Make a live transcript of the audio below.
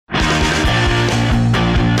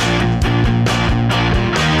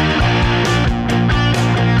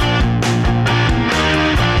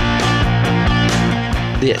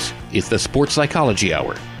This is the Sports Psychology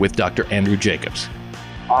Hour with Dr. Andrew Jacobs.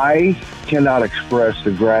 I cannot express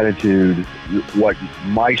the gratitude what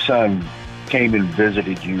my son came and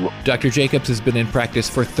visited you. Dr. Jacobs has been in practice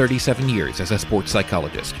for 37 years as a sports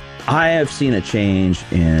psychologist. I have seen a change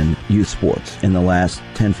in youth sports in the last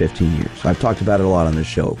 10, 15 years. I've talked about it a lot on this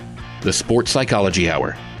show. The Sports Psychology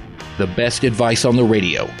Hour. The best advice on the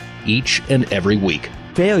radio, each and every week.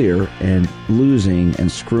 Failure and losing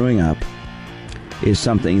and screwing up is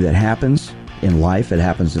something that happens in life. It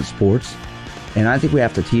happens in sports. And I think we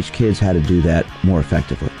have to teach kids how to do that more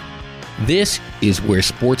effectively. This is where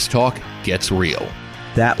sports talk gets real.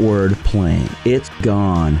 That word playing, it's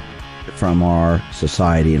gone from our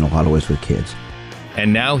society in a lot of ways with kids.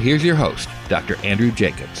 And now here's your host, Dr. Andrew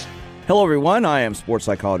Jacobs. Hello, everyone. I am sports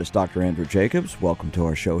psychologist Dr. Andrew Jacobs. Welcome to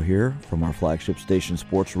our show here from our flagship station,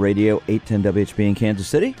 Sports Radio 810 WHB in Kansas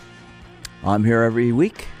City. I'm here every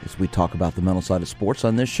week as we talk about the mental side of sports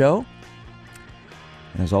on this show.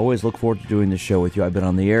 And as always, look forward to doing this show with you. I've been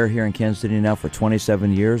on the air here in Kansas City now for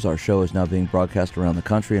 27 years. Our show is now being broadcast around the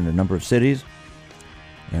country in a number of cities.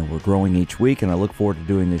 And we're growing each week, and I look forward to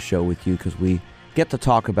doing this show with you because we get to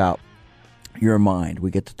talk about your mind. We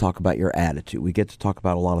get to talk about your attitude. We get to talk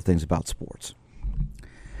about a lot of things about sports.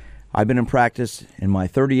 I've been in practice in my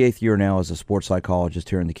 38th year now as a sports psychologist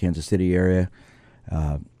here in the Kansas City area.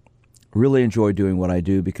 Really enjoy doing what I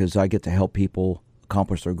do because I get to help people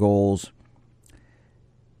accomplish their goals,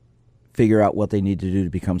 figure out what they need to do to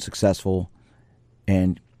become successful,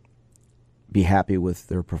 and be happy with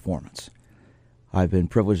their performance. I've been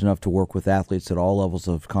privileged enough to work with athletes at all levels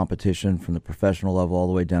of competition, from the professional level all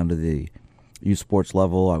the way down to the youth sports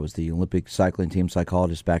level. I was the Olympic cycling team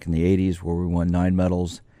psychologist back in the 80s, where we won 9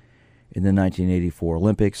 medals in the 1984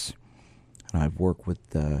 Olympics. And I've worked with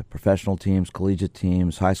professional teams, collegiate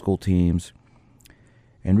teams, high school teams,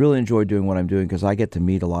 and really enjoy doing what I'm doing because I get to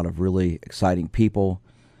meet a lot of really exciting people,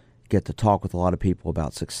 get to talk with a lot of people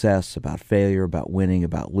about success, about failure, about winning,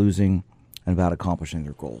 about losing, and about accomplishing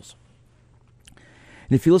their goals. And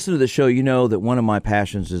if you listen to the show, you know that one of my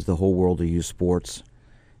passions is the whole world of youth sports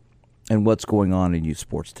and what's going on in youth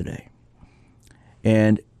sports today.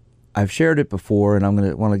 And I've shared it before, and I'm going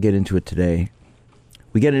to want to get into it today.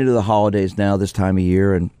 We get into the holidays now this time of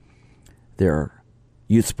year, and there are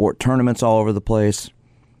youth sport tournaments all over the place.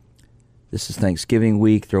 This is Thanksgiving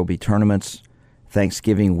week. There will be tournaments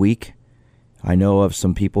Thanksgiving week. I know of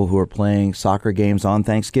some people who are playing soccer games on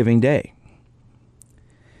Thanksgiving Day.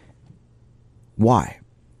 Why?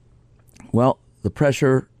 Well, the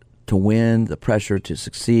pressure to win, the pressure to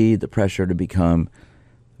succeed, the pressure to become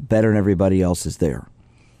better than everybody else is there.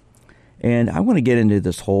 And I want to get into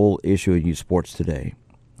this whole issue of youth sports today.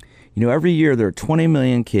 You know, every year there are 20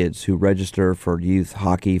 million kids who register for youth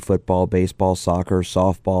hockey, football, baseball, soccer,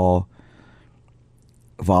 softball,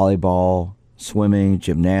 volleyball, swimming,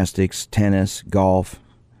 gymnastics, tennis, golf,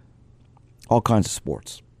 all kinds of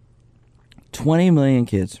sports. 20 million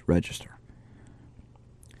kids register.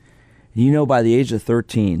 You know, by the age of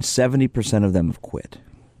 13, 70% of them have quit.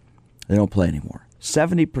 They don't play anymore.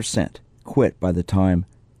 70% quit by the time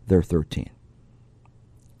they're 13.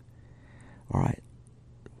 All right.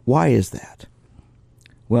 Why is that?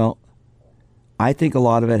 Well, I think a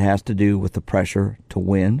lot of it has to do with the pressure to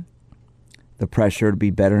win, the pressure to be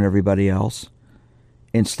better than everybody else,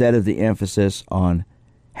 instead of the emphasis on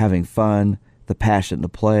having fun, the passion to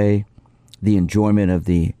play, the enjoyment of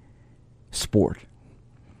the sport.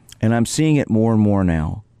 And I'm seeing it more and more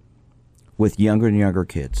now with younger and younger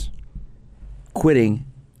kids quitting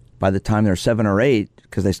by the time they're 7 or 8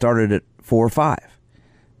 because they started at 4 or 5.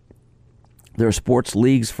 There are sports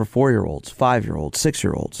leagues for 4-year-olds, 5-year-olds,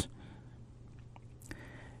 6-year-olds.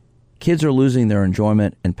 Kids are losing their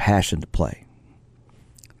enjoyment and passion to play.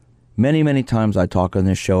 Many, many times I talk on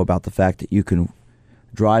this show about the fact that you can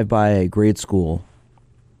drive by a grade school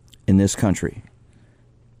in this country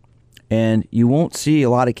and you won't see a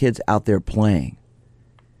lot of kids out there playing.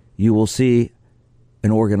 You will see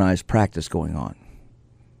an organized practice going on.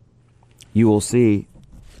 You will see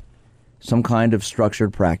some kind of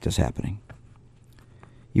structured practice happening.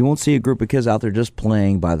 You won't see a group of kids out there just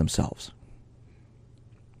playing by themselves.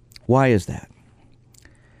 Why is that?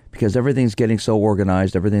 Because everything's getting so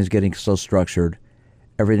organized, everything's getting so structured,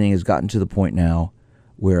 everything has gotten to the point now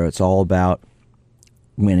where it's all about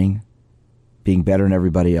winning, being better than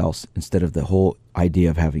everybody else, instead of the whole idea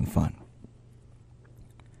of having fun.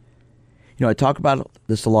 You know, I talk about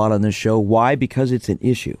this a lot on this show. Why? Because it's an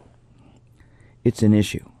issue. It's an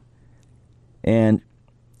issue. And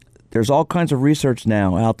there's all kinds of research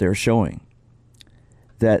now out there showing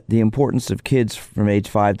that the importance of kids from age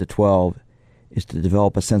 5 to 12 is to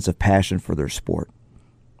develop a sense of passion for their sport.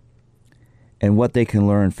 and what they can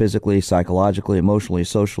learn physically, psychologically, emotionally,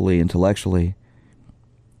 socially, intellectually.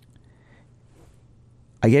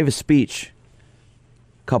 I gave a speech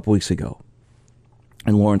a couple weeks ago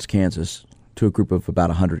in Lawrence, Kansas, to a group of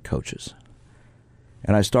about 100 coaches.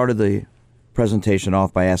 And I started the presentation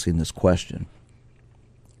off by asking this question.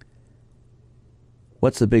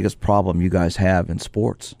 What's the biggest problem you guys have in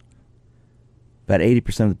sports? About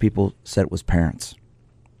 80% of the people said it was parents.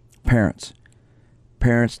 Parents.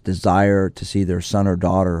 Parents desire to see their son or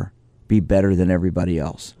daughter be better than everybody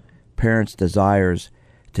else. Parents desires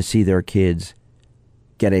to see their kids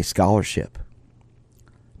get a scholarship.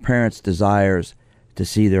 Parents desires to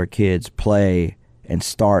see their kids play and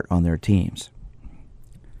start on their teams.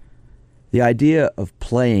 The idea of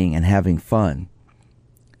playing and having fun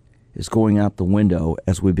is going out the window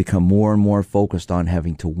as we become more and more focused on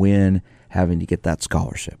having to win, having to get that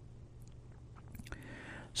scholarship.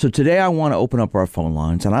 So today I want to open up our phone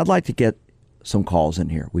lines, and I'd like to get some calls in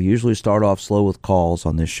here. We usually start off slow with calls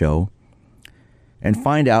on this show and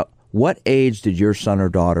find out, what age did your son or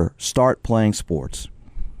daughter start playing sports,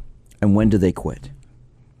 and when did they quit?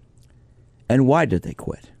 And why did they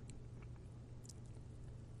quit?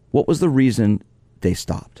 What was the reason they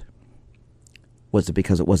stopped? Was it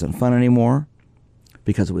because it wasn't fun anymore?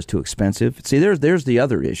 Because it was too expensive? See, there's the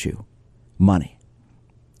other issue. Money.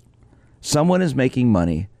 Someone is making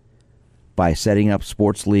money by setting up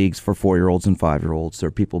sports leagues for 4-year-olds and 5-year-olds. There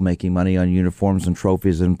are people making money on uniforms and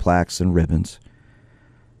trophies and plaques and ribbons,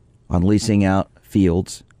 on leasing out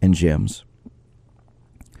fields and gyms.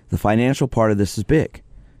 The financial part of this is big.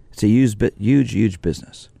 It's a huge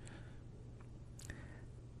business.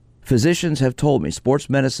 Physicians have told me, sports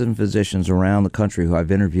medicine physicians around the country who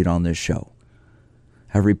I've interviewed on this show,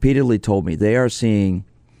 have repeatedly told me they are seeing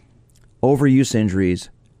overuse injuries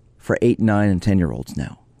for 8, 9, and 10-year-olds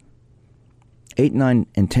now. 8, 9,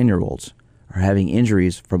 and 10-year-olds are having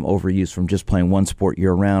injuries from overuse from just playing one sport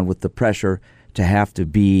year-round, with the pressure to have to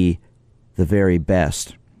be the very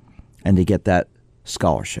best and to get that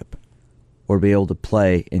scholarship or be able to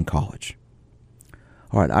play in college.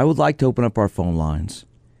 All right, I would like to open up our phone lines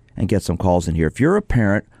and get some calls in here. If you're a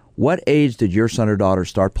parent, what age did your son or daughter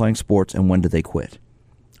start playing sports, and when did they quit?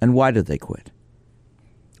 And why did they quit?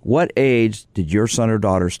 What age did your son or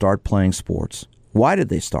daughter start playing sports? Why did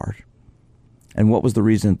they start? And what was the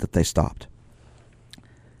reason that they stopped?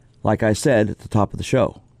 Like I said at the top of the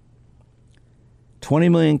show, 20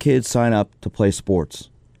 million kids sign up to play sports.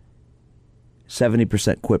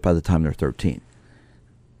 70% quit by the time they're 13.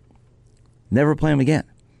 Never play them again.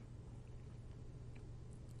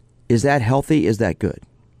 Is that healthy? Is that good?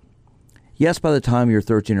 Yes, by the time you're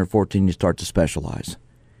 13 or 14, you start to specialize.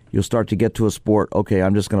 You'll start to get to a sport, okay,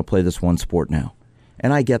 I'm just going to play this one sport now.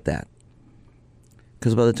 And I get that.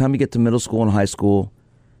 Because by the time you get to middle school and high school,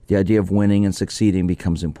 the idea of winning and succeeding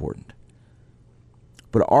becomes important.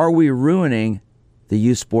 But are we ruining the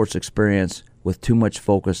youth sports experience with too much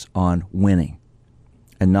focus on winning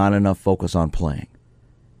and not enough focus on playing?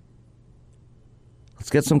 Let's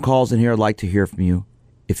get some calls in here. I'd like to hear from you.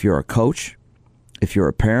 If you're a coach, if you're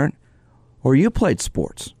a parent, or you played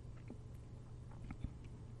sports.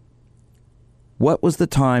 What was the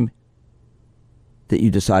time that you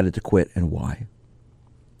decided to quit and why?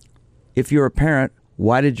 If you're a parent,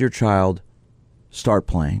 why did your child start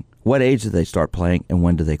playing? What age did they start playing, and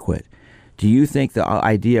when did they quit? Do you think the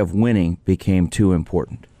idea of winning became too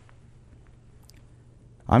important?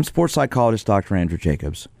 I'm sports psychologist Dr. Andrew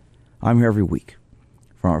Jacobs. I'm here every week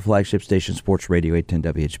from our flagship station, Sports Radio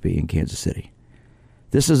 810 WHB in Kansas City.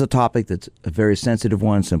 This is a topic that's a very sensitive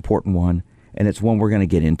one, it's an important one, and it's one we're going to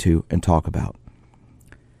get into and talk about.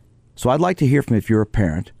 So I'd like to hear from you if you're a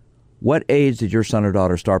parent. What age did your son or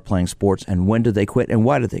daughter start playing sports, and when did they quit, and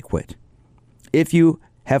why did they quit? If you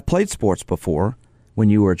have played sports before when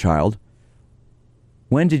you were a child,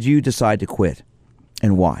 when did you decide to quit,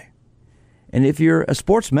 and why? And if you're a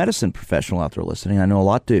sports medicine professional out there listening, I know a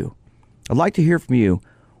lot do, I'd like to hear from you.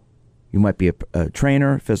 You might be a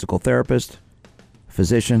trainer, physical therapist,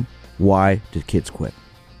 physician. Why did kids quit?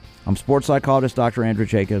 I'm sports psychologist Dr. Andrew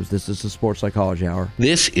Jacobs. This is the Sports Psychology Hour.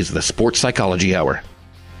 This is the Sports Psychology Hour.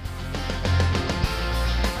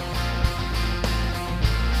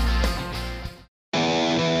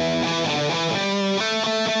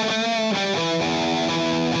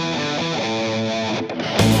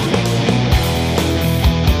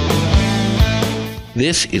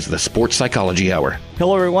 This is the Sports Psychology Hour.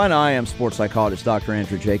 Hello, everyone. I am sports psychologist Dr.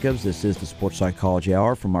 Andrew Jacobs. This is the Sports Psychology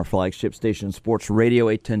Hour from our flagship station, Sports Radio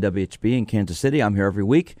 810 WHB in Kansas City. I'm here every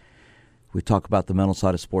week. We talk about the mental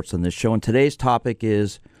side of sports on this show. And today's topic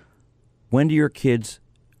is, when do your kids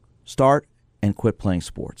start and quit playing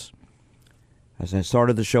sports? As I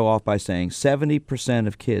started the show off by saying 70%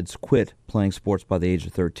 of kids quit playing sports by the age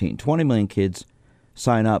of 13. 20 million kids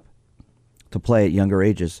sign up to play at younger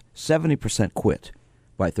ages. 70% quit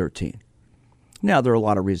by 13. Now, there are a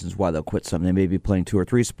lot of reasons why they'll quit some. They may be playing 2 or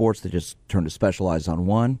 3 sports. They just turn to specialize on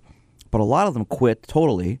one. But a lot of them quit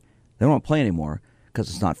totally. They don't want to play anymore because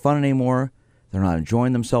it's not fun anymore. They're not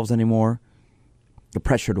enjoying themselves anymore. The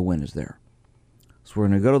pressure to win is there. So we're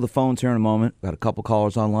going to go to the phones here in a moment. Got a couple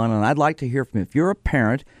callers online, and I'd like to hear from you. If you're a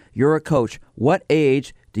parent, you're a coach, what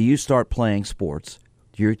age do you start playing sports?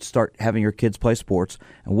 Do you start having your kids play sports?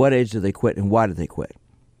 And what age do they quit, and why do they quit?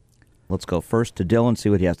 Let's go first to Dylan, see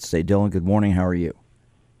what he has to say. Dylan, good morning. How are you?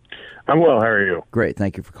 I'm well. How are you? Great.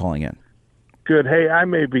 Thank you for calling in. Good. Hey, I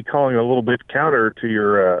may be calling a little bit counter to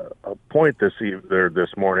your point this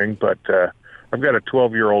morning, but I've got a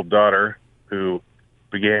 12-year-old daughter who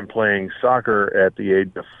began playing soccer at the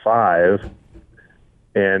age of 5,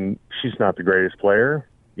 and she's not the greatest player.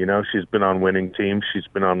 You know, she's been on winning teams, she's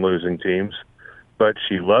been on losing teams, but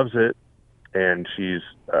she loves it, and she's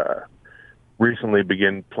recently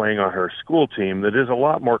began playing on her school team that is a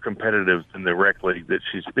lot more competitive than the rec league that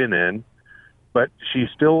she's been in. But she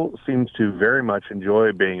still seems to very much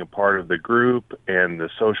enjoy being a part of the group and the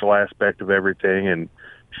social aspect of everything, and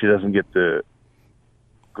she doesn't get the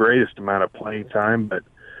greatest amount of playing time. But,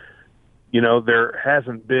 you know, there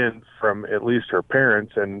hasn't been, from at least her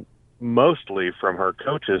parents and mostly from her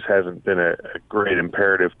coaches, hasn't been a great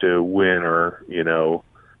imperative to win or, you know,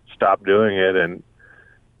 stop doing it. And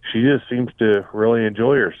she just seems to really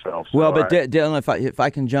enjoy herself. So well, but Dylan, if I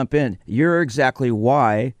can jump in, you're exactly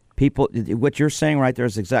why people, what you're saying right there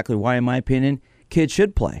is exactly why, in my opinion, kids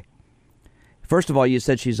should play. First of all, you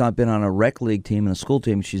said she's not been on a rec league team and a school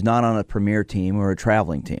team. She's not on a premier team or a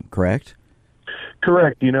traveling team, correct?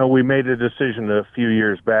 Correct. You know, we made a decision a few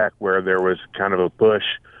years back where there was kind of a push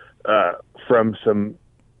from some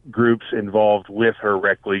groups involved with her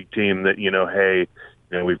rec league team that, you know, hey,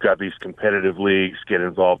 you know, we've got these competitive leagues, get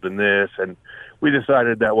involved in this. And we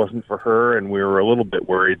decided that wasn't for her, and we were a little bit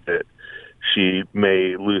worried that she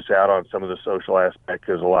may lose out on some of the social aspect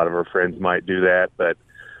because a lot of her friends might do that. But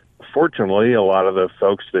fortunately, a lot of the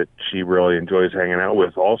folks that she really enjoys hanging out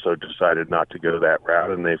with also decided not to go that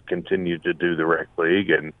route, and they've continued to do the rec league,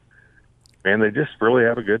 and they just really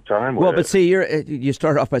have a good time with it. Well, but see, you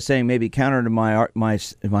start off by saying maybe counter to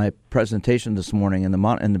my presentation this morning in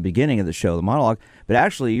the beginning of the show, the monologue, but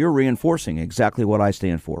actually you're reinforcing exactly what I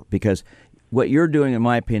stand for, because what you're doing, in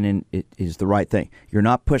my opinion, is the right thing. You're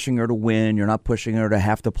not pushing her to win. You're not pushing her to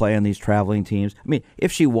have to play on these traveling teams. I mean,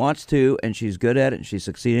 if she wants to and she's good at it and she's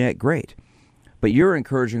succeeding at it, great. But you're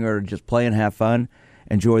encouraging her to just play and have fun,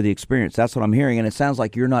 enjoy the experience. That's what I'm hearing, and it sounds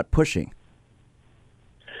like you're not pushing.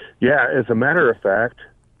 Yeah, as a matter of fact,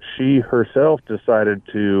 she herself decided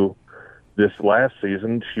to, this last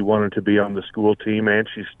season, she wanted to be on the school team, and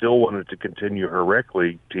she still wanted to continue her rec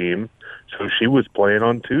league team. So she was playing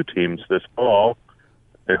on 2 teams this fall.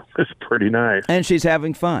 It was pretty nice. And she's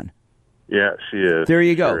having fun. Yeah, she is. There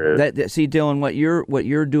you go. Sure See, Dylan, what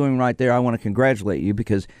you're doing right there, I want to congratulate you,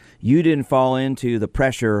 because you didn't fall into the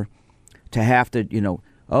pressure to have to, you know,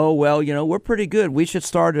 oh, well, you know, we're pretty good. We should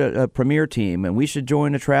start a premier team, and we should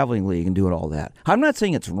join a traveling league and do all that. I'm not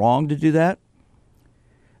saying it's wrong to do that,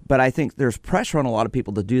 but I think there's pressure on a lot of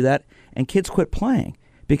people to do that, and kids quit playing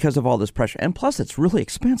because of all this pressure. And plus, it's really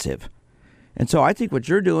expensive. And so I think what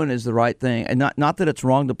you're doing is the right thing, and not that it's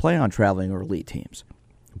wrong to play on traveling or elite teams,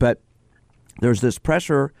 but there's this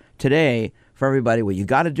pressure today for everybody, well, you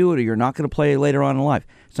got to do it or you're not going to play later on in life.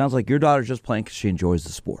 It sounds like your daughter's just playing because she enjoys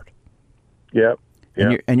the sport. Yep.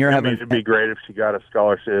 Yeah. And you're having. I mean, it'd be great if she got a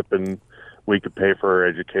scholarship and we could pay for her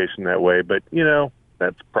education that way. But, you know,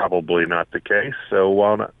 that's probably not the case. So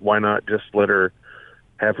why not just let her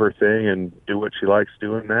have her thing and do what she likes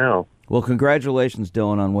doing now? Well, congratulations,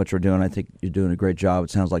 Dylan, on what you're doing. I think you're doing a great job. It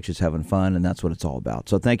sounds like she's having fun, and that's what it's all about.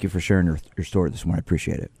 So thank you for sharing your story this morning. I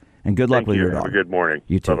appreciate it. And good luck with your daughter. Have a good morning.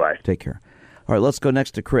 You too. Bye-bye. Take care. All right, let's go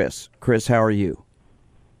next to Chris. Chris, how are you?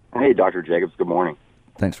 Hey, Dr. Jacobs. Good morning.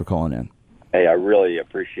 Thanks for calling in. Hey, I really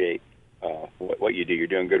appreciate what you do. You're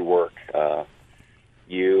doing good work.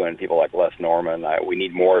 You and people like Les Norman, we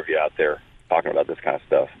need more of you out there talking about this kind of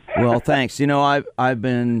stuff. Well, thanks. You know, I've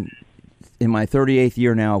been in my 38th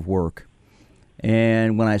year now of work,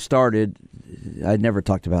 and when I started, I'd never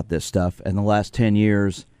talked about this stuff. And the last 10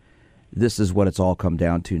 years, this is what it's all come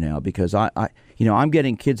down to now, because I'm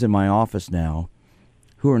getting kids in my office now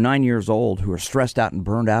who are 9 years old who are stressed out and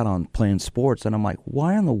burned out on playing sports, and I'm like,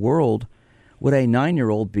 why in the world would a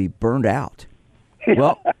 9-year-old be burned out?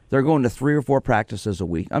 Well, they're going to 3 or 4 practices a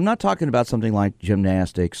week. I'm not talking about something like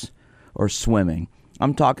gymnastics or swimming.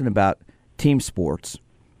 I'm talking about team sports,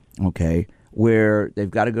 okay, where they've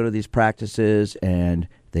got to go to these practices and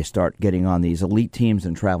they start getting on these elite teams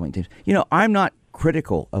and traveling teams. I'm not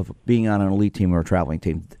critical of being on an elite team or a traveling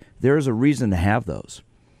team. There is a reason to have those.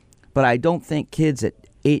 But I don't think kids at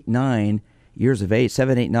 8, 9 years of age,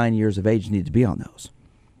 7, 8, 9 years of age need to be on those.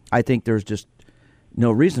 I think there's just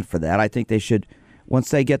no reason for that. I think they should, once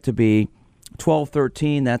they get to be 12,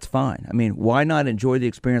 13, that's fine. I mean, why not enjoy the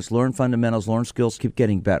experience, learn fundamentals, learn skills, keep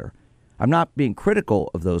getting better? I'm not being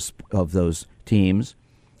critical of those teams,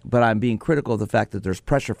 but I'm being critical of the fact that there's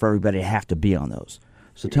pressure for everybody to have to be on those.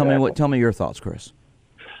 So tell me your thoughts, Chris.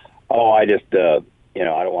 Oh, I just I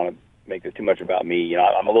don't want to make this too much about me.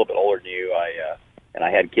 I'm a little bit older than you. I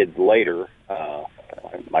had kids later.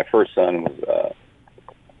 My first son was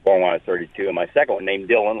born when I was 32, and my second one, named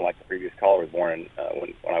Dylan, like the previous caller, was born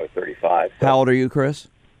when I was 35. So, how old are you, Chris?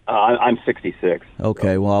 I'm 66.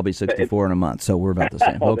 Okay, well, I'll be 64 in a month, so we're about the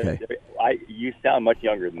same. Okay. You sound much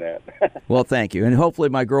younger than that. Well, thank you. And hopefully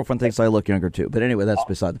my girlfriend thinks I look younger, too. But anyway, that's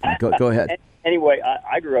beside the point. Go ahead. Anyway,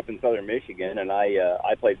 I grew up in southern Michigan, and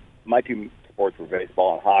I played – my two sports were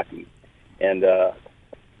baseball and hockey. And,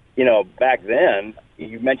 back then,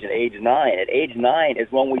 you mentioned age 9. At age 9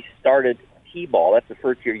 is when we started T-ball. That's the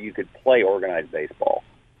first year you could play organized baseball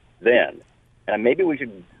then. And maybe we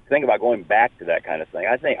should think about going back to that kind of thing.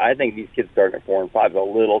 I think these kids starting at 4 and 5 is a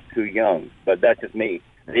little too young, but that's just me.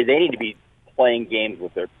 They need to be playing games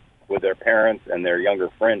with their parents and their younger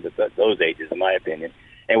friends at those ages, in my opinion.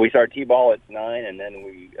 And we start T-ball at 9, and then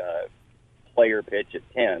we player pitch at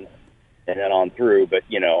 10, and then on through. But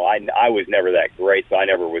I was never that great, so I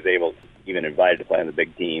never was able, even invited to play on the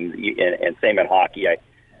big teams. And same in hockey.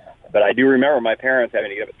 But I do remember my parents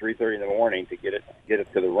having to get up at 3:30 in the morning to get us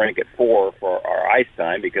to the rink at 4 for our ice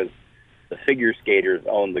time, because the figure skaters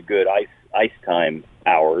owned the good ice time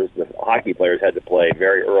hours. The hockey players had to play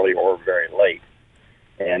very early or very late,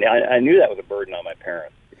 and I knew that was a burden on my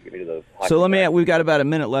parents to get me to those. So we've got about a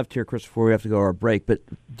minute left here, Chris, before we have to go to our break. But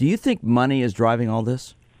do you think money is driving all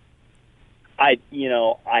this? I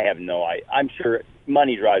have no idea. I'm sure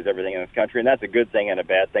money drives everything in this country, and that's a good thing and a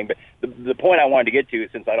bad thing. But the point I wanted to get to,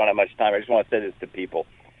 since I don't have much time, I just want to say this to people.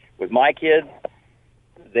 With my kids,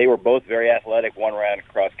 they were both very athletic. One ran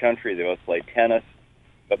cross country. They both played tennis,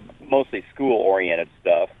 but mostly school-oriented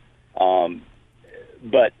stuff.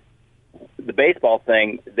 But the baseball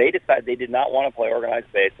thing, they decided they did not want to play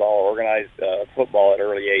organized baseball or organized football at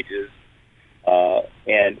early ages.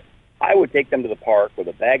 And I would take them to the park with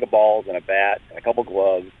a bag of balls and a bat and a couple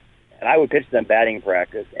gloves, and I would pitch them batting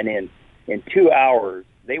practice. And in 2 hours,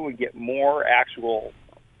 they would get more actual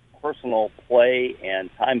personal play and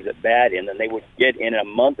times at bat in than they would get in a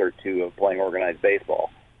month or two of playing organized baseball.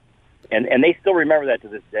 And they still remember that to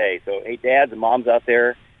this day. So, hey, dads and moms out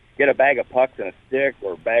there, get a bag of pucks and a stick,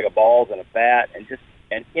 or a bag of balls and a bat,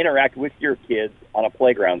 and interact with your kids on a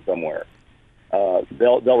playground somewhere.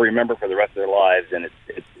 They'll remember for the rest of their lives, and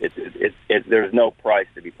there's no price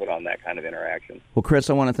to be put on that kind of interaction. Well, Chris,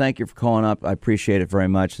 I want to thank you for calling up. I appreciate it very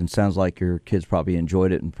much, and it sounds like your kids probably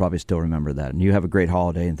enjoyed it and probably still remember that. And you have a great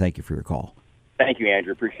holiday, and thank you for your call. Thank you,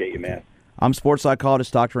 Andrew. Appreciate you, man. I'm sports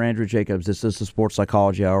psychologist Dr. Andrew Jacobs. This is the Sports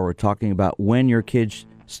Psychology Hour. We're talking about when your kids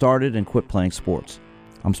started and quit playing sports.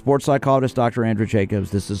 I'm sports psychologist Dr. Andrew Jacobs.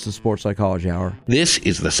 This is the Sports Psychology Hour. This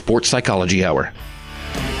is the Sports Psychology Hour.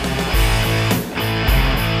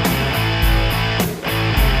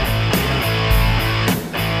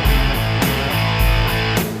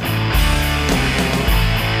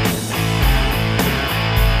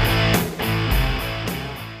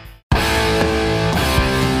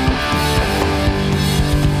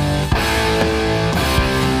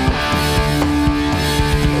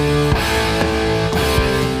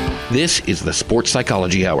 This is the Sports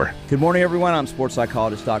Psychology Hour. Good morning, everyone. I'm sports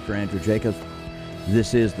psychologist Dr. Andrew Jacobs.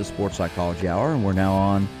 This is the Sports Psychology Hour, and we're now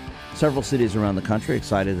on several cities around the country.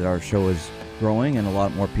 Excited that our show is growing and a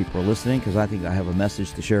lot more people are listening, because I think I have a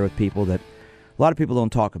message to share with people that a lot of people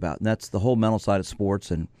don't talk about, and that's the whole mental side of sports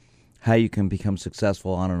and how you can become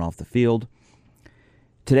successful on and off the field.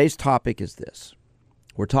 Today's topic is this.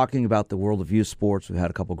 We're talking about the world of youth sports. We've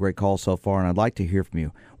had a couple great calls so far, and I'd like to hear from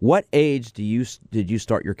you. What age did you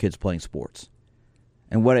start your kids playing sports?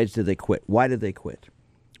 And what age did they quit? Why did they quit?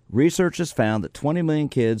 Research has found that 20 million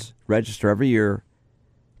kids register every year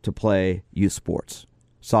to play youth sports.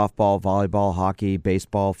 Softball, volleyball, hockey,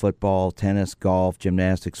 baseball, football, tennis, golf,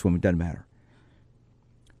 gymnastics, swimming, doesn't matter.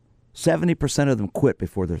 70% of them quit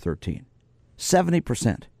before they're 13.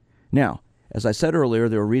 70%. Now, as I said earlier,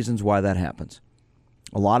 there are reasons why that happens.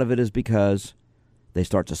 A lot of it is because they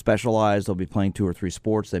start to specialize. They'll be playing 2 or 3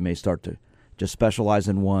 sports. They may start to just specialize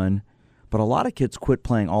in one. But a lot of kids quit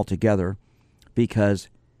playing altogether because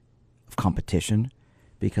of competition,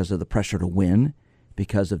 because of the pressure to win,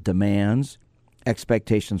 because of demands,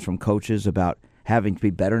 expectations from coaches about having to be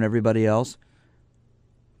better than everybody else.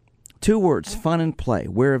 2 words, fun and play.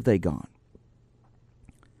 Where have they gone?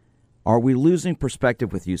 Are we losing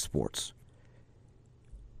perspective with youth sports?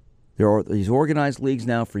 There are these organized leagues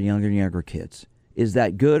now for younger and younger kids. Is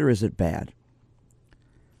that good or is it bad?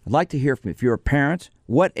 I'd like to hear from you. If you're a parent,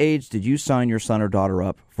 what age did you sign your son or daughter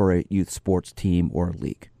up for a youth sports team or a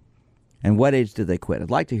league? And what age did they quit? I'd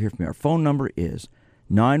like to hear from you. Our phone number is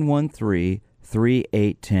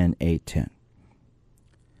 913-381-0810.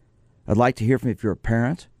 I'd like to hear from you if you're a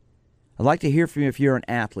parent. I'd like to hear from you if you're an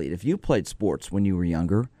athlete. If you played sports when you were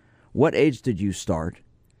younger, what age did you start?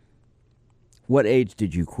 What age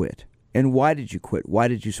did you quit? And why did you quit? Why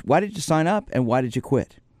did you sign up and why did you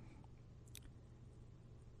quit?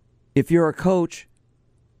 If you're a coach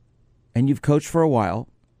and you've coached for a while,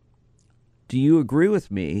 do you agree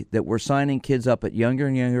with me that we're signing kids up at younger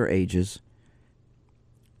and younger ages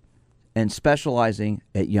and specializing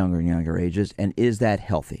at younger and younger ages, and is that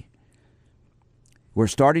healthy? We're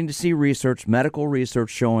starting to see research, medical research,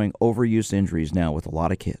 showing overuse injuries now with a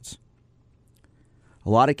lot of kids. A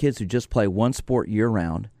lot of kids who just play one sport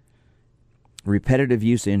year-round, repetitive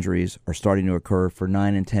use injuries are starting to occur for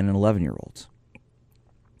 9 and 10 and 11-year-olds.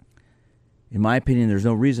 In my opinion, there's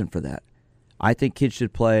no reason for that. I think kids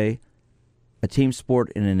should play a team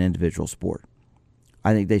sport and an individual sport.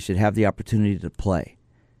 I think they should have the opportunity to play.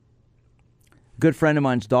 A good friend of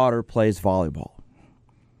mine's daughter plays volleyball.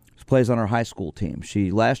 She plays on her high school team.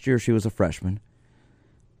 Last year she was a freshman,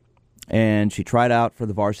 and she tried out for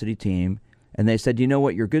the varsity team, and they said, you know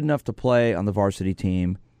what, you're good enough to play on the varsity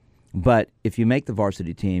team, but if you make the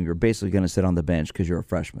varsity team, you're basically going to sit on the bench because you're a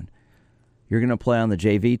freshman. You're going to play on the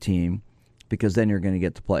JV team because then you're going to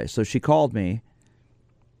get to play. So she called me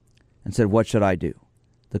and said, what should I do?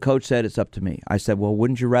 The coach said, it's up to me. I said, well,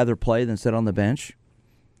 wouldn't you rather play than sit on the bench?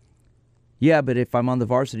 Yeah, but if I'm on the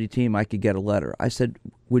varsity team, I could get a letter. I said,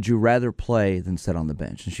 would you rather play than sit on the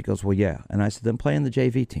bench? And she goes, well, yeah. And I said, then play on the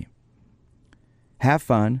JV team. Have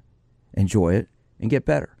fun, enjoy it, and get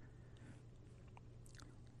better.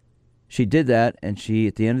 She did that, and she,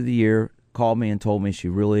 at the end of the year, called me and told me she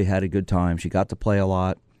really had a good time. She got to play a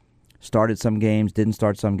lot, started some games, didn't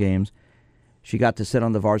start some games. She got to sit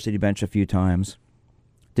on the varsity bench a few times,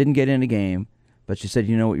 didn't get in a game, but she said,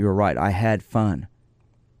 you know what, you were right. I had fun.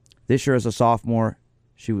 This year as a sophomore,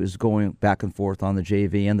 she was going back and forth on the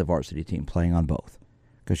JV and the varsity team, playing on both,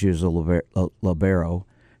 because she was a libero.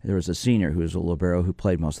 There was a senior who was a libero who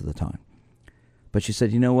played most of the time. But she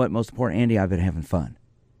said, you know what, most important, Andy, I've been having fun.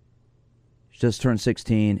 She just turned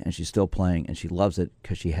 16, and she's still playing, and she loves it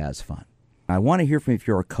because she has fun. I want to hear from you if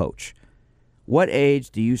you're a coach. What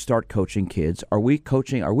age do you start coaching kids? Are we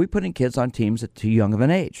putting kids on teams at too young of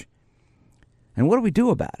an age? And what do we do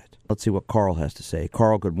about it? Let's see what Carl has to say.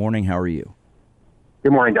 Carl, good morning. How are you?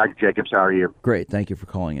 Good morning, Dr. Jacobs. How are you? Great. Thank you for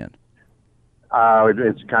calling in.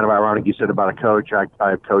 It's kind of ironic you said about a coach.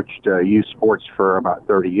 I've coached youth sports for about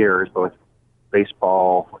 30 years, both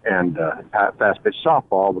baseball and fast pitch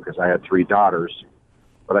softball, because I had 3 daughters.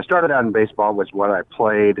 But I started out in baseball, was what I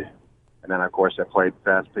played, and then, of course, I played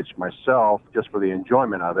fast pitch myself just for the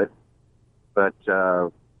enjoyment of it. But I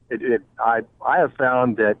have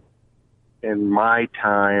found that in my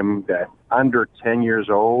time that under 10 years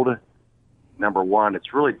old, number one,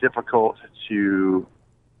 it's really difficult to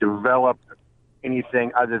develop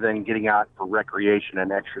anything other than getting out for recreation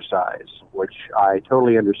and exercise, which I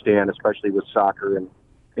totally understand, especially with soccer and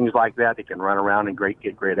things like that. They can run around and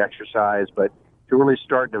get great exercise, but to really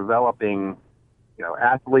start developing,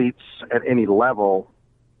 athletes at any level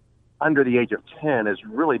under the age of 10 is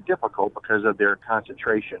really difficult because of their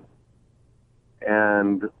concentration.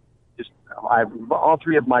 And all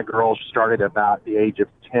 3 of my girls started about the age of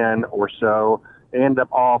 10 or so. They end up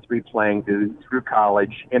all 3 playing through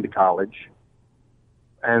college, into college.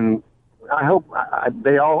 And I hope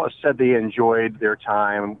they all said they enjoyed their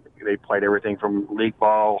time. They played everything from league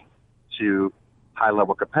ball to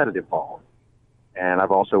high-level competitive ball. And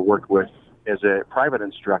I've also worked as a private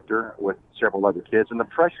instructor with several other kids. And the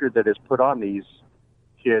pressure that is put on these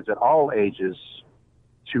kids at all ages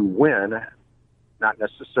to win, not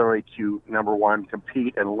necessarily to, number one,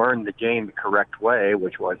 compete and learn the game the correct way,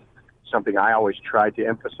 which was something I always tried to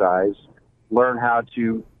emphasize, learn how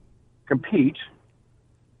to compete.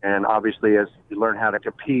 And obviously, as you learn how to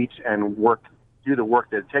compete and do the work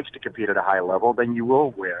that it takes to compete at a high level, then you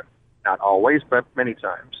will win. Not always, but many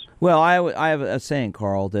times. Well, I have a saying,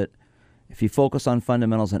 Carl, that if you focus on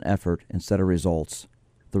fundamentals and effort instead of results,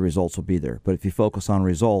 the results will be there. But if you focus on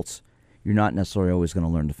results, you're not necessarily always going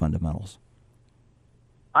to learn the fundamentals.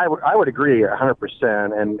 I would agree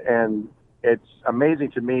 100%, and it's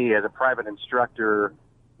amazing to me as a private instructor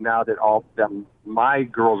now that my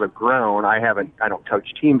girls have grown. I don't coach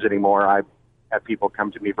teams anymore. I have people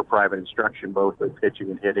come to me for private instruction, both with pitching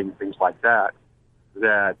and hitting, things like that.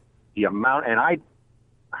 That the amount, and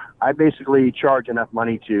I basically charge enough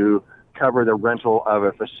money to cover the rental of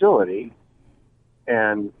a facility,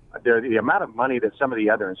 and the amount of money that some of the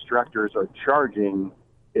other instructors are charging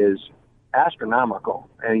is astronomical.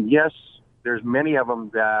 And yes, there's many of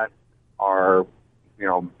them that are,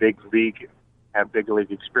 have big league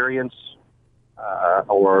experience,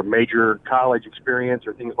 or major college experience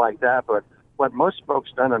or things like that. But what most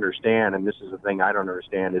folks don't understand, and this is the thing I don't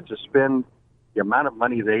understand, is to spend the amount of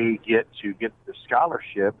money they get to get the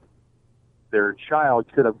scholarship their child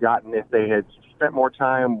could have gotten if they had spent more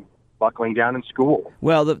time buckling down in school.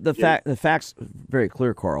 Well, the fact's very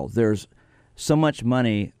clear, Carl. There's so much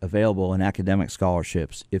money available in academic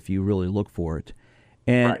scholarships if you really look for it.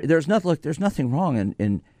 And Right. there's nothing wrong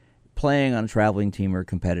in playing on a traveling team or a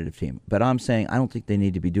competitive team. But I'm saying I don't think they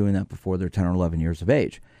need to be doing that before they're 10 or 11 years of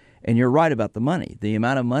age. And you're right about the money. The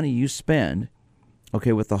amount of money you spend,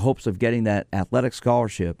 with the hopes of getting that athletic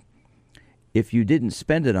scholarship, if you didn't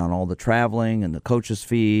spend it on all the traveling and the coaches'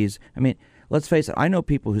 fees, let's face it, I know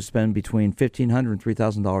people who spend between $1,500 and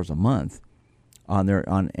 $3,000 a month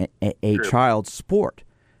on a child's sport,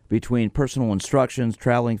 between personal instructions,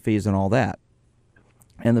 traveling fees, and all that.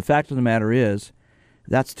 And the fact of the matter is,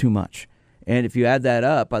 that's too much. And if you add that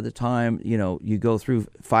up, by the time you go through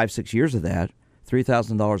 5-6 years of that,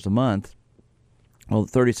 $3,000 a month, well,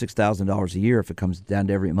 $36,000 a year if it comes down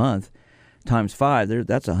to every month, times 5,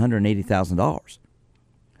 that's $180,000.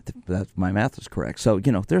 That's, my math is correct. So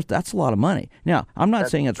that's a lot of money. Now, I'm not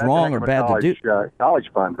saying it's wrong or bad to do. College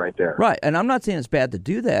fund right there. Right, and I'm not saying it's bad to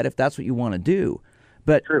do that if that's what you want to do.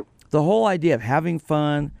 But True. The whole idea of having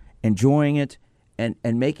fun, enjoying it,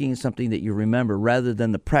 and making it something that you remember, rather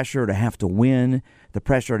than the pressure to have to win, the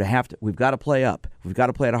pressure to we've got to play up, we've got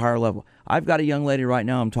to play at a higher level. I've got a young lady right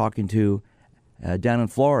now I'm talking to down in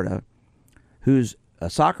Florida who's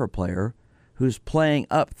a soccer player who's playing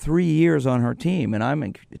up 3 years on her team, and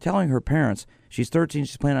I'm telling her parents, she's 13,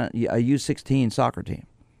 she's playing on a U16 soccer team.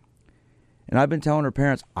 And I've been telling her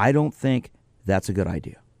parents, I don't think that's a good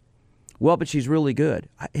idea. Well, but she's really good.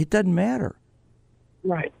 It doesn't matter.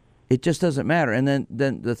 Right. It just doesn't matter. And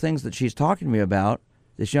then the things that she's talking to me about,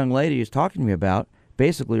 this young lady is talking to me about,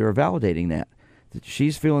 basically are validating that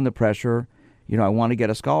she's feeling the pressure. I want to get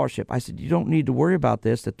a scholarship. I said, you don't need to worry about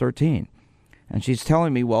this at 13. And she's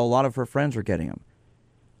telling me, well, a lot of her friends are getting them.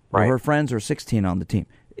 Right. Well, her friends are 16 on the team.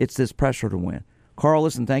 It's this pressure to win. Carl,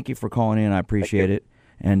 listen, thank you for calling in. I appreciate it.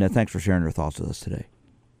 And thanks for sharing your thoughts with us today.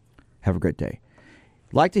 Have a great day.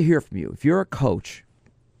 I'd like to hear from you. If you're a coach,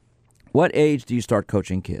 what age do you start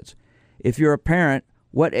coaching kids? If you're a parent,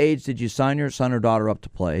 what age did you sign your son or daughter up to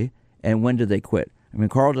play, and when did they quit?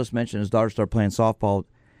 Carl just mentioned his daughter started playing softball,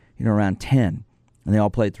 around 10, and they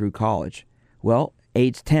all played through college. Well,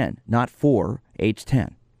 age 10, not 4, age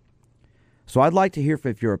 10. So I'd like to hear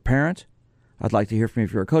if you're a parent. I'd like to hear from you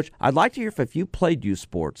if you're a coach. I'd like to hear if you played youth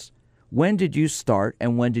sports. When did you start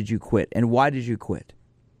and when did you quit? And why did you quit?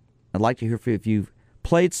 I'd like to hear if you've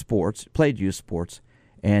played youth sports,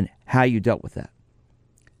 and how you dealt with that,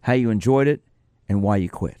 how you enjoyed it, and why you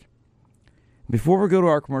quit. Before we go to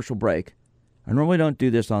our commercial break, I normally don't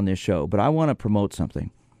do this on this show, but I want to promote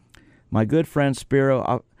something. My good friend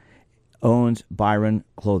Spiro owns Byron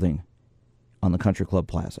Clothing on the Country Club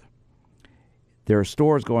Plaza. There are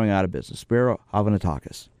stores going out of business. Spiro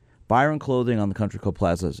Avanatakis. Byron Clothing on the Country Club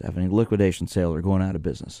Plaza is having a liquidation sale. They're going out of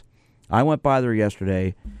business. I went by there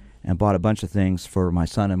yesterday and bought a bunch of things for my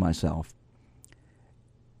son and myself.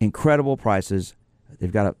 Incredible prices.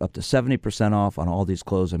 They've got up to 70% off on all these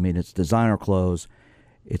clothes. It's designer clothes.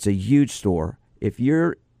 It's a huge store. If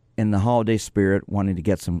you're in the holiday spirit, wanting to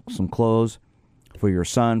get some clothes for your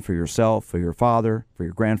son, for yourself, for your father, for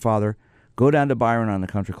your grandfather, go down to Byron on the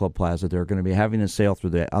Country Club Plaza. They're going to be having a sale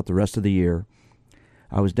throughout the rest of the year.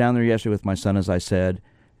 I was down there yesterday with my son, as I said.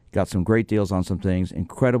 Got some great deals on some things,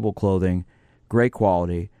 incredible clothing, great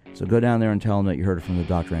quality. So go down there and tell them that you heard it from the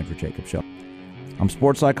Dr. Andrew Jacobs Show. I'm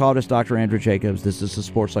sports psychologist Dr. Andrew Jacobs. This is the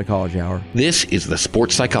Sports Psychology Hour. This is the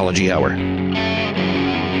Sports Psychology Hour.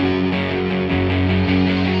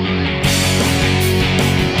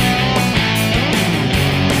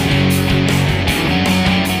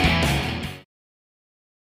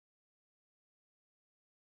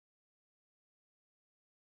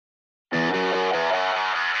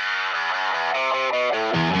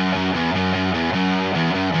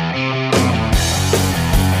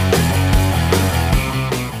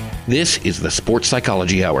 This is the Sports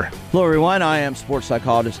Psychology Hour. Hello, everyone. I am sports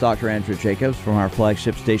psychologist Dr. Andrew Jacobs from our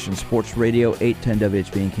flagship station, Sports Radio 810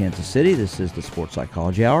 WHB in Kansas City. This is the Sports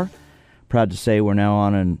Psychology Hour. Proud to say we're now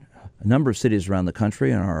on a number of cities around the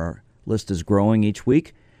country, and our list is growing each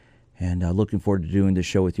week. And looking forward to doing this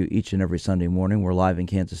show with you each and every Sunday morning. We're live in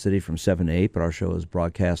Kansas City from 7 to 8, but our show is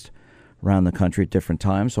broadcast around the country at different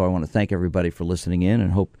times. So I want to thank everybody for listening in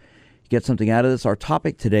and hope you get something out of this. Our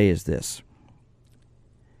topic today is this.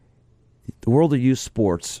 The world of youth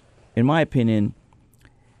sports, in my opinion,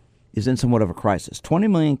 is in somewhat of a crisis. 20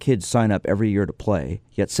 million kids sign up every year to play,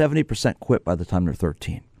 yet 70% quit by the time they're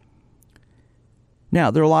 13. Now,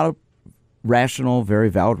 there are a lot of rational, very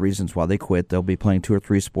valid reasons why they quit. They'll be playing 2 or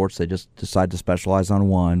 3 sports. They just decide to specialize on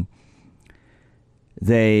one.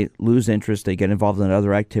 They lose interest. They get involved in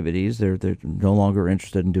other activities. They're no longer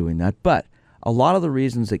interested in doing that. But a lot of the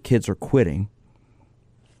reasons that kids are quitting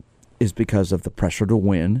is because of the pressure to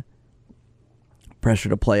win, pressure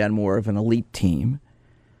to play on more of an elite team,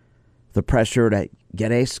 the pressure to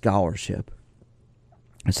get a scholarship.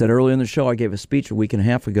 I said earlier in the show, I gave a speech a week and a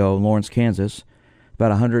half ago in Lawrence, Kansas,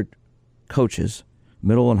 about 100 coaches,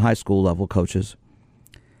 middle and high school level coaches,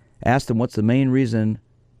 asked them what's the main reason,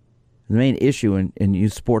 the main issue in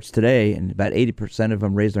youth sports today, and about 80% of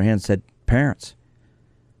them raised their hands and said parents.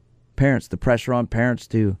 Parents, the pressure on parents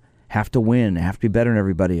to have to win, have to be better than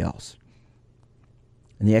everybody else.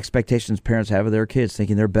 And the expectations parents have of their kids,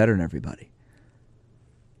 thinking they're better than everybody.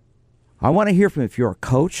 I want to hear from you if you're a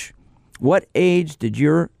coach. What age did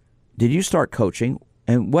you start coaching,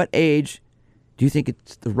 and what age do you think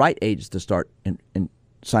it's the right age to start in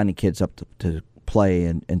signing kids up to play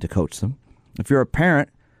and to coach them? If you're a parent,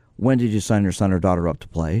 when did you sign your son or daughter up to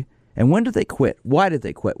play? And when did they quit? Why did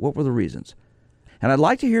they quit? What were the reasons? And I'd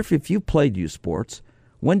like to hear if you played youth sports.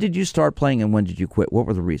 When did you start playing and when did you quit? What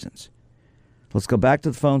were the reasons? Let's go back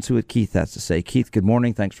to the phone, see what Keith has to say. Keith, good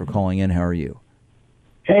morning. Thanks for calling in. How are you?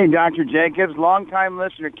 Hey, Dr. Jacobs, long-time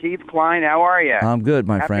listener Keith Klein. How are you? I'm good,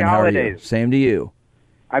 my friend. How are you? Same to you.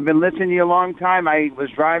 I've been listening to you a long time. I was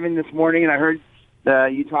driving this morning, and I heard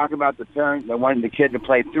you talk about the parent that wanted the kid to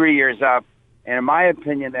play 3 years up. And in my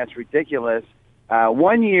opinion, that's ridiculous.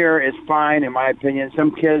 1 year is fine, in my opinion.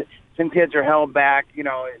 Some kids are held back,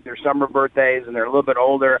 their summer birthdays, and they're a little bit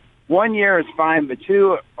older. 1 year is fine, but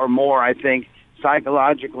 2 or more, I think,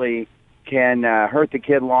 psychologically can hurt the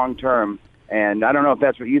kid long term. And I don't know if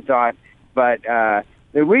that's what you thought, but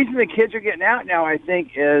the reason the kids are getting out now, I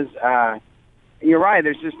think, is you're right.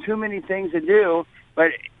 There's just too many things to do. But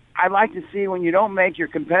I'd like to see when you don't make your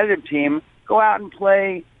competitive team, go out and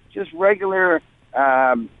play just regular, go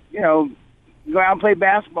out and play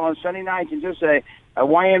basketball on Sunday nights and just a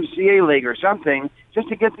YMCA league or something just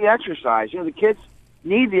to get the exercise. The kids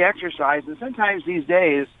need the exercise, and sometimes these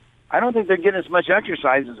days, I don't think they're getting as much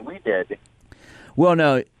exercise as we did. Well,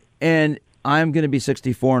 no, and I'm going to be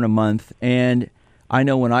 64 in a month, and I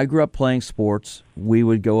know when I grew up playing sports, we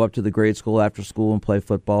would go up to the grade school after school and play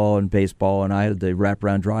football and baseball, and I had the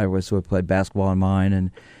wraparound driveway, so I played basketball on mine, and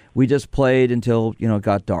we just played until, it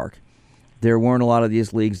got dark. There weren't a lot of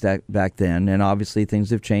these leagues back then, and obviously things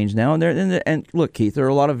have changed now. And look, Keith, there are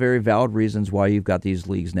a lot of very valid reasons why you've got these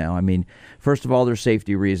leagues now. I mean, first of all, there's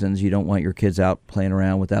safety reasons. You don't want your kids out playing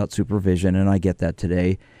around without supervision, and I get that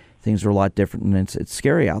today. Things are a lot different, and it's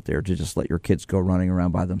scary out there to just let your kids go running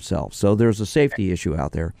around by themselves. So there's a safety issue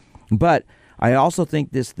out there. But I also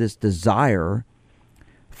think this desire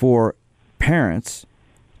for parents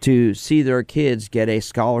to see their kids get a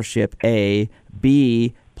scholarship, A,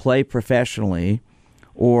 B, play professionally,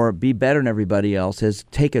 or be better than everybody else has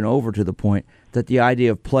taken over to the point that the idea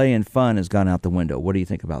of play and fun has gone out the window. What do you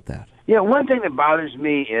think about that? Yeah, one thing that bothers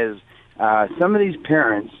me is some of these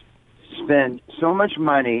parents spend so much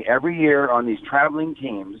money every year on these traveling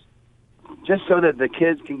teams just so that the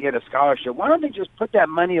kids can get a scholarship. Why don't they just put that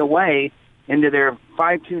money away into their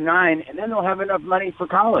 529, and then they'll have enough money for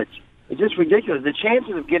college? It's just ridiculous. The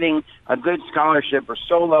chances of getting a good scholarship are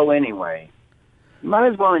so low anyway. You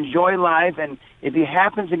might as well enjoy life, and if you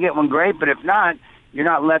happen to get one, great, but if not, you're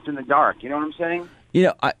not left in the dark. You know what I'm saying?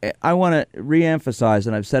 I want to reemphasize,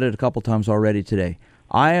 and I've said it a couple times already today,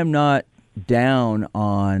 I am not down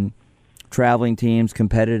on traveling teams,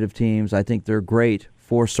 competitive teams. I think they're great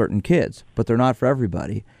for certain kids, but they're not for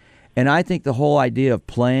everybody. And I think the whole idea of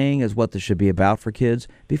playing is what this should be about for kids.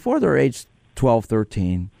 Before they're age 12,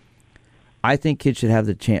 13, I think kids should have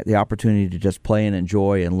the opportunity to just play and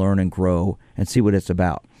enjoy and learn and grow and see what it's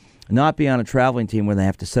about. Not be on a traveling team where they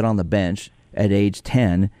have to sit on the bench at age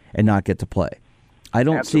 10 and not get to play. I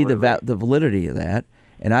don't see the validity of that,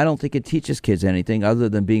 and I don't think it teaches kids anything other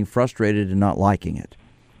than being frustrated and not liking it.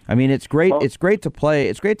 I mean, it's great. It's great to play.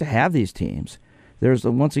 It's great to have these teams.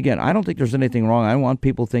 Once again, I don't think there's anything wrong. I don't want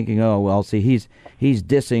people thinking, oh, well, see, he's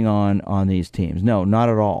dissing on these teams. No, not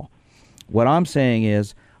at all. What I'm saying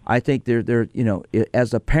is, I think they're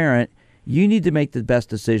as a parent, you need to make the best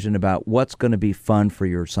decision about what's going to be fun for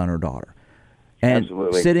your son or daughter. And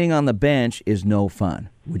Absolutely. Sitting on the bench is no fun.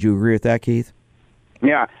 Would you agree with that, Keith?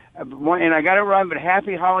 Yeah, and I got to run, but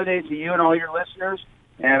happy holidays to you and all your listeners,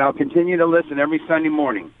 and I'll continue to listen every Sunday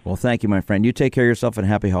morning. Well, thank you, my friend. You take care of yourself, and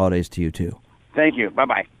happy holidays to you, too. Thank you.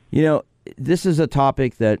 Bye-bye. You know, this is a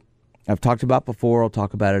topic that I've talked about before. I'll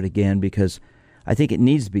talk about it again because I think it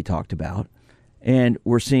needs to be talked about. And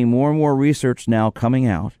we're seeing more and more research now coming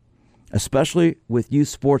out, especially with youth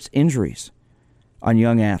sports injuries on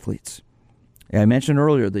young athletes. I mentioned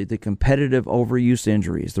earlier the competitive overuse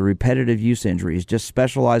injuries, the repetitive use injuries, just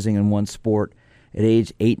specializing in one sport at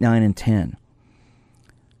age 8, 9, and 10.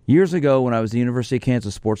 Years ago, when I was the University of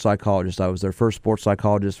Kansas sports psychologist, I was their first sports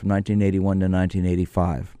psychologist from 1981 to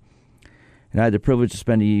 1985. And I had the privilege to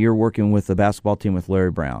spend a year working with the basketball team with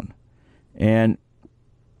Larry Brown. And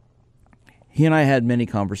he and I had many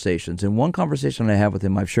conversations. And one conversation I had with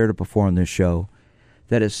him, I've shared it before on this show,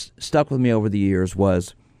 that has stuck with me over the years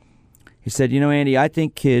was, he said, Andy, I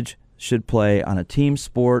think kids should play on a team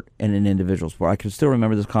sport and an individual sport. I can still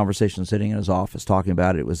remember this conversation sitting in his office talking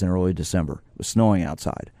about it. It was in early December. It was snowing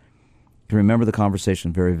outside. I can remember the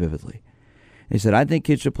conversation very vividly. He said, I think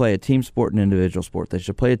kids should play a team sport and an individual sport. They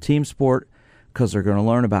should play a team sport because they're going to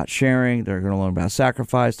learn about sharing. They're going to learn about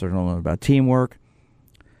sacrifice. They're going to learn about teamwork.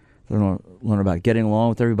 They're going to learn about getting along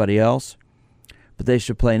with everybody else. But they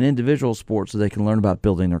should play an individual sport so they can learn about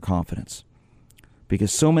building their confidence.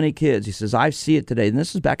 Because so many kids, he says, I see it today, and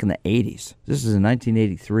this is back in the 80s. This is in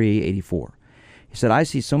 1983, 84. He said, I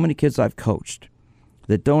see so many kids I've coached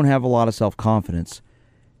that don't have a lot of self-confidence,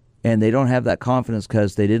 and they don't have that confidence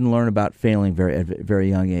because they didn't learn about failing at a very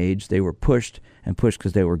young age. They were pushed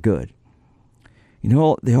because they were good.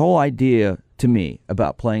 The whole idea, to me,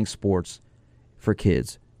 about playing sports for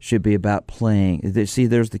kids should be about playing. See,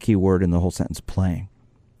 there's the key word in the whole sentence, playing.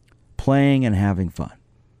 Playing and having fun.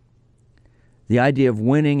 The idea of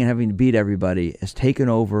winning and having to beat everybody has taken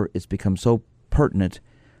over. It's become so pertinent,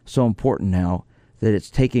 so important now that it's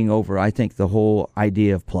taking over, I think, the whole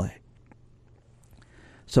idea of play.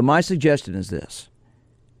 So my suggestion is this.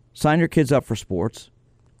 Sign your kids up for sports.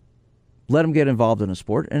 Let them get involved in a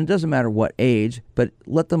sport. And it doesn't matter what age, but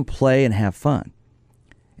let them play and have fun.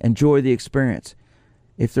 Enjoy the experience.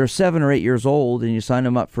 If they're 7 or 8 years old and you sign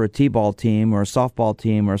them up for a t-ball team or a softball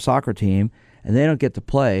team or a soccer team and they don't get to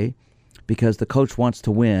play because the coach wants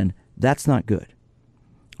to win, that's not good.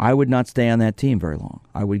 I would not stay on that team very long.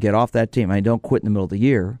 I would get off that team. I don't quit in the middle of the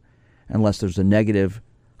year unless there's a negative,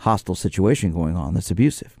 hostile situation going on that's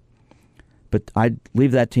abusive. But I'd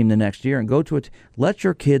leave that team the next year and go to it. Let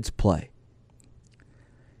your kids play.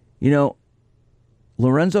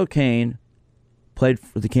 Lorenzo Cain played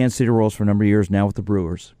for the Kansas City Royals for a number of years now with the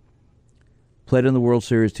Brewers. Played in the World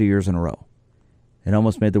Series 2 years in a row. And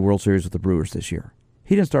almost made the World Series with the Brewers this year.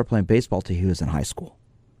 He didn't start playing baseball till he was in high school.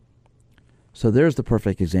 So there's the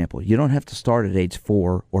perfect example. You don't have to start at age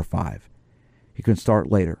 4 or 5. You can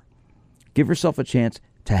start later. Give yourself a chance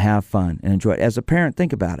to have fun and enjoy it. As a parent,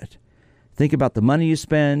 think about it. Think about the money you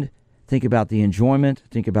spend. Think about the enjoyment.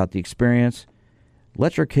 Think about the experience.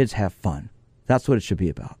 Let your kids have fun. That's what it should be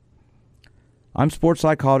about. I'm sports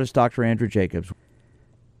psychologist Dr. Andrew Jacobs.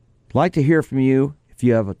 I'd like to hear from you. If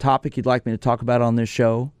you have a topic you'd like me to talk about on this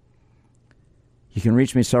show, you can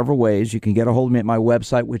reach me several ways. You can get a hold of me at my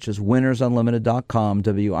website, which is winnersunlimited.com,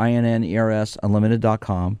 WINNERS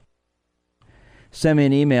unlimited.com. Send me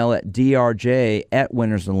an email at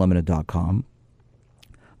drj@winnersunlimited.com.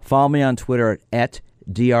 Follow me on Twitter at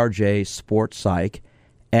drjsportspsych,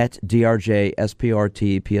 at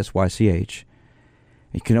drjsportpsych.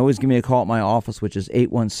 You can always give me a call at my office, which is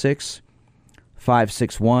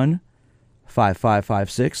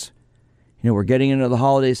 816-561-5556. We're getting into the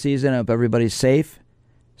holiday season. I hope everybody's safe,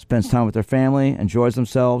 spends time with their family, enjoys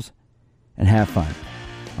themselves, and have fun.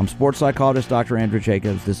 I'm sports psychologist Dr. Andrew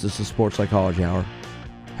Jacobs. This is the Sports Psychology Hour.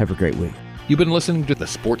 Have a great week. You've been listening to the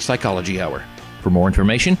Sports Psychology Hour. For more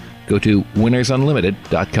information, go to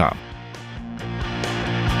winnersunlimited.com.